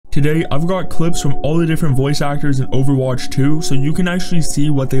Today, I've got clips from all the different voice actors in Overwatch 2 so you can actually see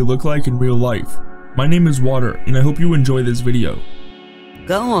what they look like in real life. My name is Water, and I hope you enjoy this video.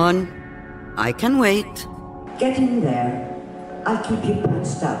 Go on. I can wait. Get in there. I'll keep you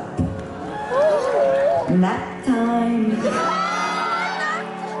patched up. Nap time.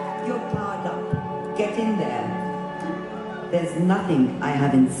 You're powered up. Get in there. There's nothing I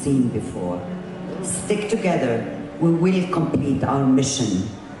haven't seen before. Stick together. We will complete our mission.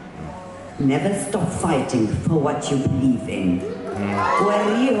 Never stop fighting for what you believe in.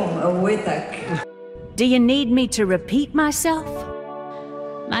 Do you need me to repeat myself?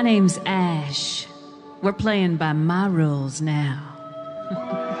 My name's Ash. We're playing by my rules now.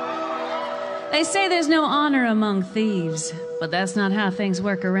 They say there's no honor among thieves, but that's not how things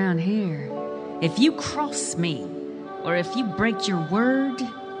work around here. If you cross me, or if you break your word,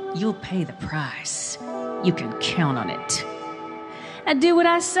 you'll pay the price. You can count on it. I do what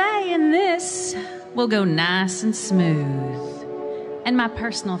I say, and this will go nice and smooth. And my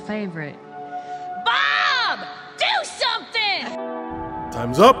personal favorite, Bob, do something!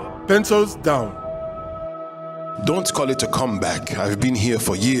 Time's up, pencils down. Don't call it a comeback. I've been here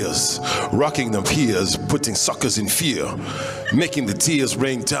for years, rocking the piers, putting suckers in fear, making the tears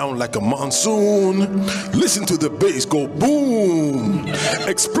rain down like a monsoon. Listen to the bass go boom.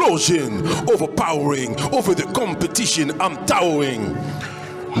 Explosion, overpowering, over the competition, I'm towering.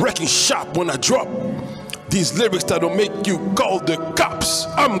 Wrecking shop when I drop these lyrics that'll make you call the cops.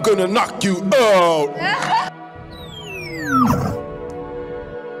 I'm gonna knock you out.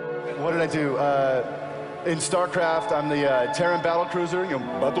 What did I do? In StarCraft, I'm the Terran battle cruiser,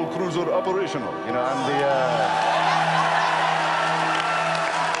 battle cruiser operational. I'm the.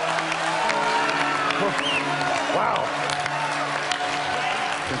 Wow.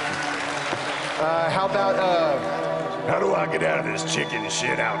 How about how do I get out of this chicken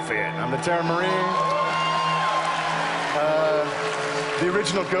shit outfit? I'm the Terran Marine. The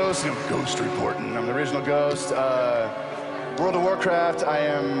original Ghost, Ghost reporting. I'm the original Ghost. World of Warcraft, I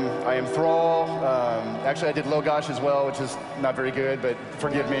am Thrall. Actually, I did Logosh as well, which is not very good, but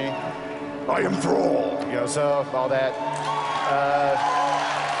forgive me. I am Thrall. So all that.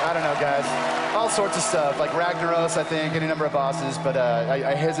 I don't know, guys. All sorts of stuff, like Ragnaros, I think, any number of bosses, but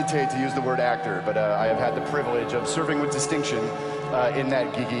I hesitate to use the word actor, but I have had the privilege of serving with distinction in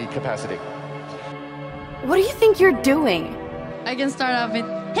that geeky capacity. What do you think you're doing? I can start off with,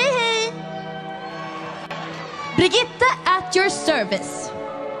 hey, hey! Brigitte at your service.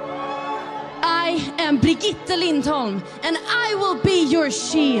 I am Brigitte Lindholm, and I will be your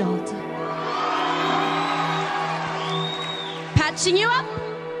shield. Patching you up.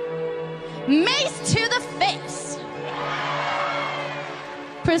 Mace to the face.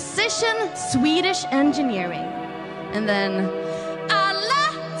 Precision Swedish engineering. And then,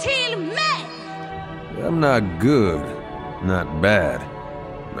 alla till mig! I'm not good, not bad,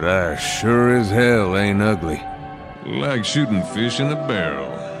 but I sure as hell ain't ugly. Like shooting fish in a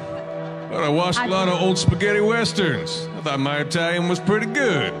barrel. But I watched a lot of old spaghetti westerns. I thought my Italian was pretty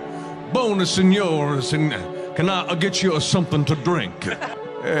good. Bona signors, and can I get you something to drink?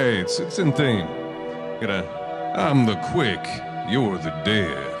 Hey, it's in theme. I'm the quick, you're the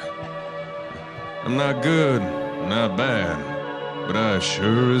dead. I'm not good, not bad, but I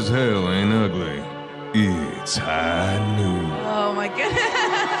sure as hell ain't ugly. It's high noon. Oh my goodness.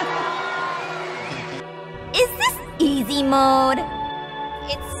 Is this easy mode?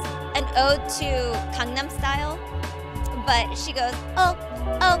 It's an ode to Gangnam Style, but she goes, oh,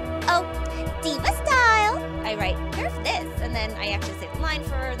 oh, oh, diva style. I write, here's this, and then I actually say the line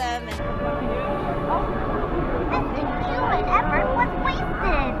for them. And this inhuman effort was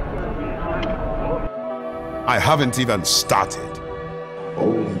wasted. I haven't even started.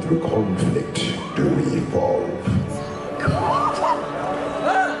 Only through conflict do we evolve.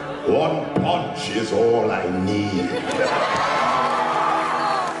 One punch is all I need.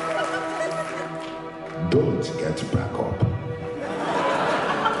 Don't get back up.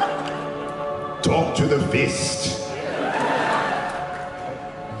 Talk to the fist.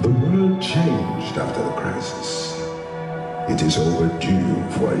 The world changed after the crisis. It is overdue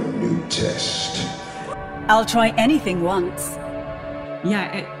for a new test. I'll try anything once.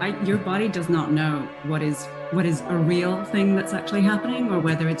 Yeah, your body does not know what is a real thing that's actually happening or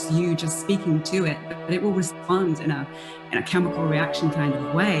whether it's you just speaking to it, but it will respond in a chemical reaction kind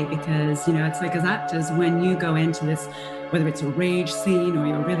of way, because it's like, as actors, when you go into this, whether it's a rage scene or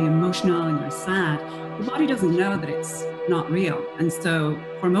you're really emotional and you're sad, the body doesn't know that it's not real. And so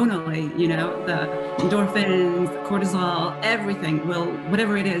hormonally, the endorphins, the cortisol, everything will,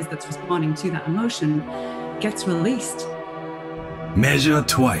 whatever it is that's responding to that emotion, gets released. Measure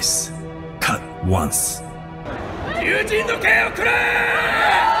twice, cut once.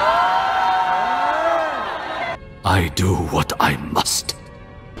 I do what I must.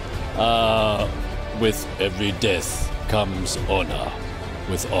 With every death comes honor.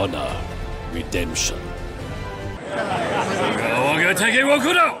 With honor, redemption.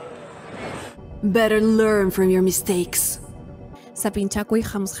 Better learn from your mistakes. Sapinchakui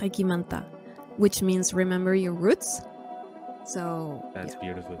Hamshakimanta, which means remember your roots. So that's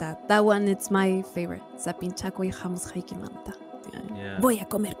beautiful. That one, it's my favorite. Sapinchakui Hamshakimanta. Yeah. Voy a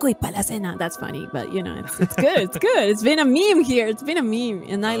comer cuy para la cena. That's funny, but you know, it's good. It's good. It's been a meme here. It's been a meme,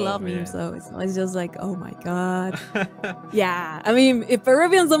 and I love memes, so it's just like, oh my god. Yeah, I mean, if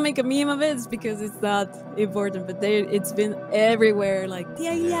Peruvians don't make a meme of it, it's because it's not important. But it's been everywhere. Like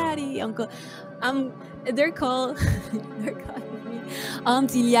Tia Yari, Uncle. They're calling me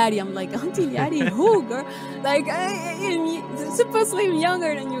Auntie Yari. I'm like, Auntie Yari, who, girl? Like, supposedly I'm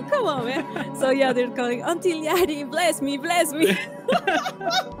younger than you. Come on, man. So yeah, they're calling Auntie Yari. Bless me, bless me.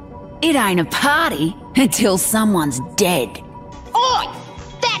 It ain't a party until someone's dead. Oi!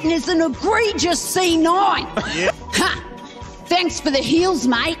 That is an egregious C9! Yeah. Ha! Thanks for the heals,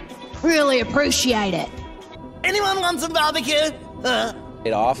 mate. Really appreciate it. Anyone want some barbecue?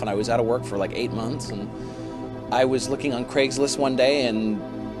 Off, and I was out of work for like 8 months, and I was looking on Craigslist one day, and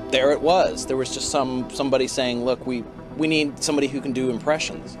there it was. There was just somebody saying, look, we need somebody who can do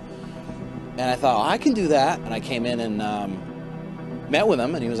impressions. And I thought, oh, I can do that. And I came in and met with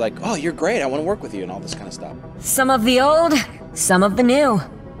him, and he was like, oh, you're great, I want to work with you, and all this kind of stuff. Some of the old, some of the new.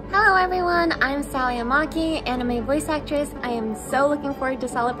 Hello everyone, I'm Sally Amaki, anime voice actress. I am so looking forward to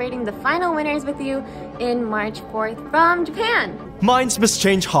celebrating the final winners with you in March 4th from Japan. Minds must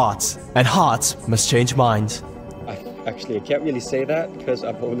change hearts, and hearts must change minds. I can't really say that because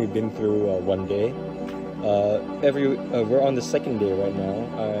I've only been through one day. We're on the second day right now.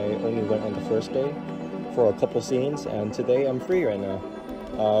 I only went on the first day for a couple scenes, and today I'm free right now.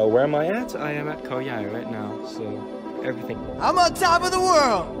 Where am I at? I am at Koyai right now, so everything. I'm on top of the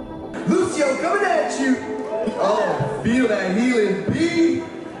world! Lucio, coming at you! Oh, feel that healing beat!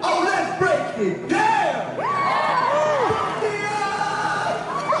 Oh, let's break it down!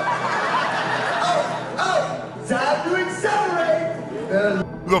 Oh, time to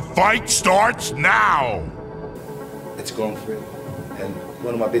accelerate! The fight starts now! It's going for it. And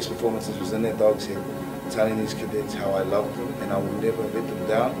one of my best performances was in that dog's head, telling these cadets how I love them and I will never let them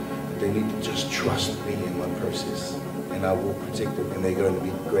down. They need to just trust me in my process, and I will protect them, and they're going to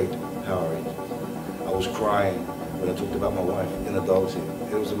be great Power Rangers. I was crying when I talked about my wife in the dog's head.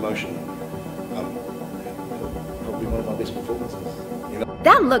 It was emotional. Probably one of my best performances. You know?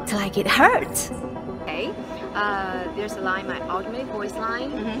 That looked like it hurt. Okay, there's a line, my ultimate voice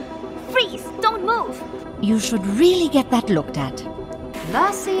line. Freeze! Don't move! You should really get that looked at.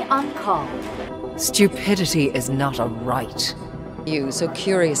 Mercy on call. Stupidity is not a right. You so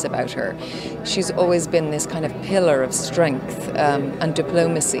curious about her. She's always been this kind of pillar of strength and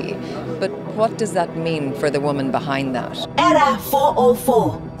diplomacy. But what does that mean for the woman behind that? Error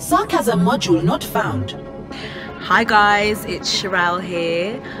 404. Sarcasm module not found. Hi guys, it's Sherelle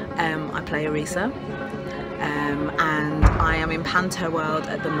here. I play Arisa. And I am in Panto World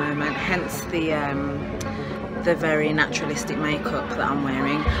at the moment, hence the very naturalistic makeup that I'm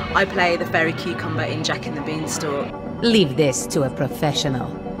wearing. I play the fairy cucumber in Jack and the Beanstalk. Leave this to a professional.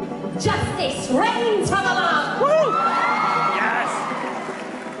 Justice reigns from above! Woo! Yes!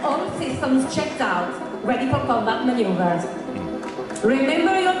 All systems checked out, ready for combat maneuvers.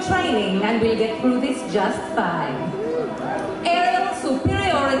 Remember your training and we'll get through this just fine. Aerial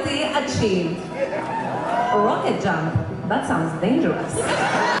superiority achieved. Rocket jump, that sounds dangerous.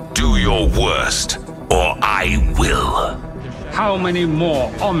 Do your worst, or I will. How many more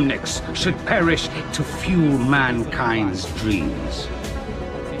Omnics should perish to fuel mankind's dreams?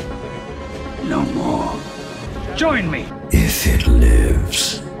 No more. Join me! If it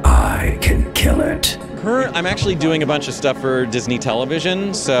lives, I can kill it. I'm actually doing a bunch of stuff for Disney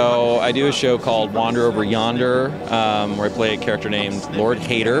television. So I do a show called Wander Over Yonder, where I play a character named Lord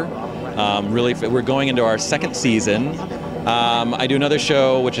Hater. We're going into our second season. I do another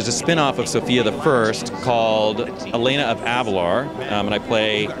show, which is a spin-off of Sophia the First, called Elena of Avalar, and I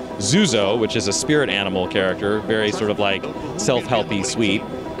play Zuzo, which is a spirit animal character, very sort of like self-helpy, sweet.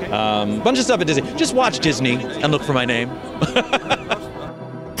 Bunch of stuff at Disney. Just watch Disney and look for my name.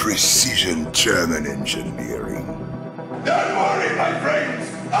 Precision German engineering. Don't worry, my friends.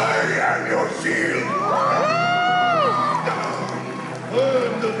 I am your shield.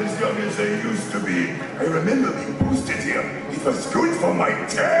 I'm not as young as I used to be. I remember being boosted here. It was good for my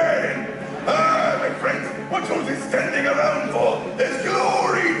tan. Ah, my friends, what's all this standing around for? There's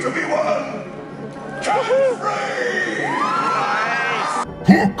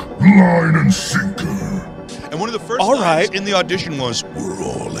line and sinker. And one of the first lines in the audition was, "We're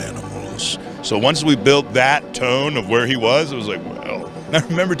all animals." So once we built that tone of where he was, it was like, well. And I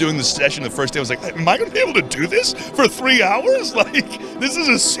remember doing the session the first day, I was like, am I going to be able to do this for 3 hours? Like, this is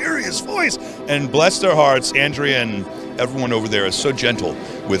a serious voice. And bless their hearts, Andrea and everyone over there is so gentle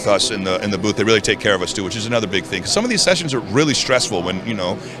with us in the booth. They really take care of us too, which is another big thing. 'Cause some of these sessions are really stressful when, you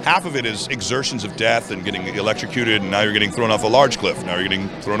know, half of it is exertions of death and getting electrocuted, and now you're getting thrown off a large cliff. Now you're getting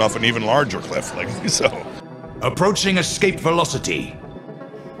thrown off an even larger cliff. Like, so. Approaching escape velocity.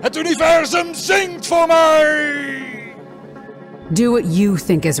 Het universum zingt voor mij! Do what you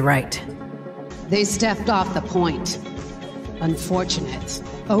think is right. They stepped off the point. Unfortunate.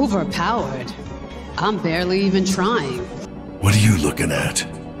 Overpowered. I'm barely even trying. What are you looking at?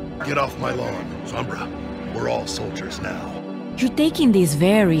 Get off my lawn, Sombra. We're all soldiers now. You're taking this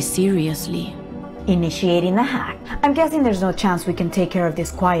very seriously. Initiating the hack. I'm guessing there's no chance we can take care of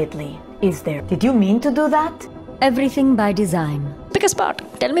this quietly, is there? Did you mean to do that? Everything by design. Pick a spot.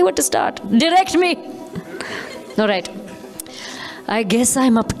 Tell me what to start. Direct me. All right. I guess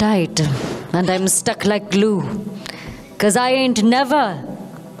I'm uptight and I'm stuck like glue. 'Cause I ain't never,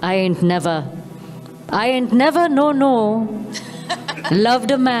 no,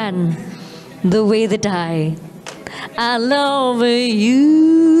 loved a man the way that I love you.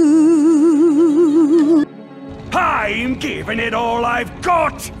 I'm giving it all I've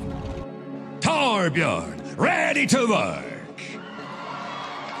got! Torbjörn, ready to work.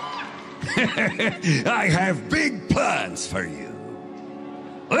 I have big plans for you.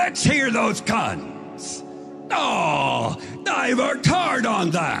 Let's hear those guns. Oh, I worked hard on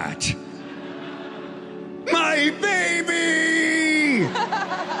that. My baby!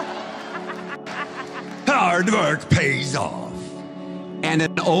 Hard work pays off. And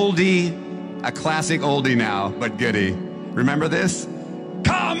an oldie, a classic oldie now, but goodie. Remember this?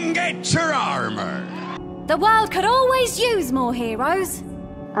 Come get your armor. The world could always use more heroes.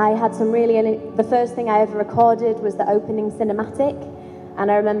 I had some the first thing I ever recorded was the opening cinematic. And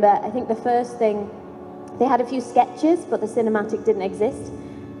I remember, I think the first thing, they had a few sketches, but the cinematic didn't exist.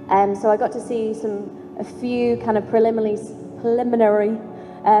 So I got to see a few kind of preliminary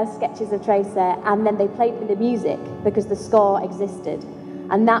sketches of Tracer, and then they played me the music because the score existed.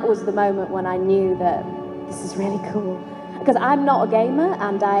 And that was the moment when I knew that this is really cool. Because I'm not a gamer,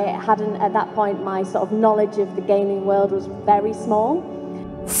 and I hadn't, at that point, my sort of knowledge of the gaming world was very small.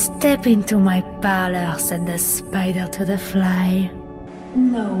 Step into my parlor, said the spider to the fly.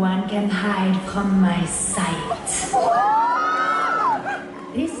 No one can hide from my sight.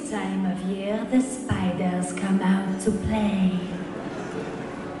 This time of year, the spiders come out to play.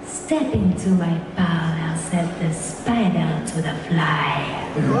 Step into my parlor, said the spider to the fly.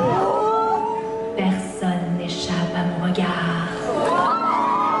 Personne n'échappe à mon regard.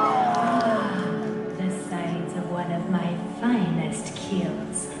 The sight of one of my finest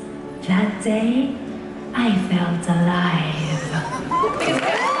kills. That day, I felt alive.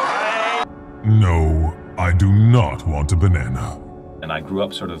 No, I do not want a banana. And I grew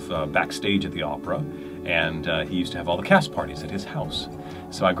up sort of backstage at the opera, and he used to have all the cast parties at his house.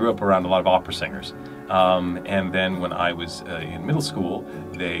 So I grew up around a lot of opera singers. And then when I was in middle school,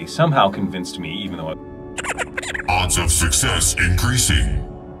 they somehow convinced me, even though Odds of success increasing.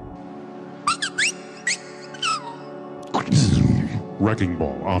 Wrecking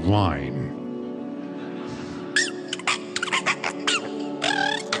Ball online.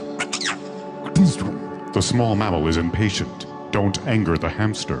 The small mammal is impatient. Don't anger the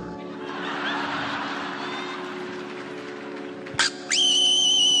hamster.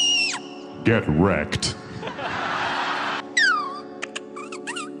 Get wrecked.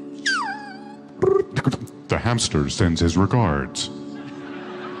 The hamster sends his regards.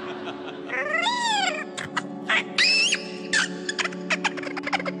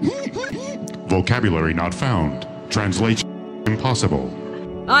 Vocabulary not found. Translation impossible.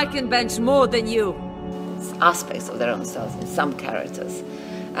 I can bench more than you. Aspects of their own selves in some characters.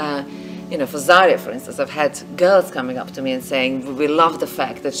 You know, for Zarya, for instance, I've had girls coming up to me and saying, we love the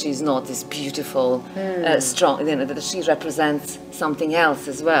fact that she's not this beautiful, strong, you know, that she represents something else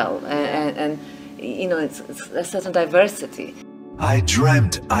as well. And you know, it's a certain diversity. I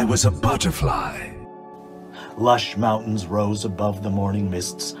dreamt I was a butterfly. Lush mountains rose above the morning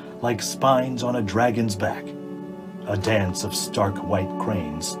mists like spines on a dragon's back. A dance of stark white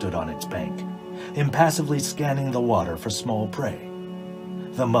cranes stood on its bank, impassively scanning the water for small prey.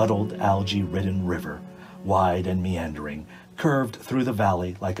 The muddled, algae-ridden river, wide and meandering, curved through the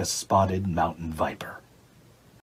valley like a spotted mountain viper.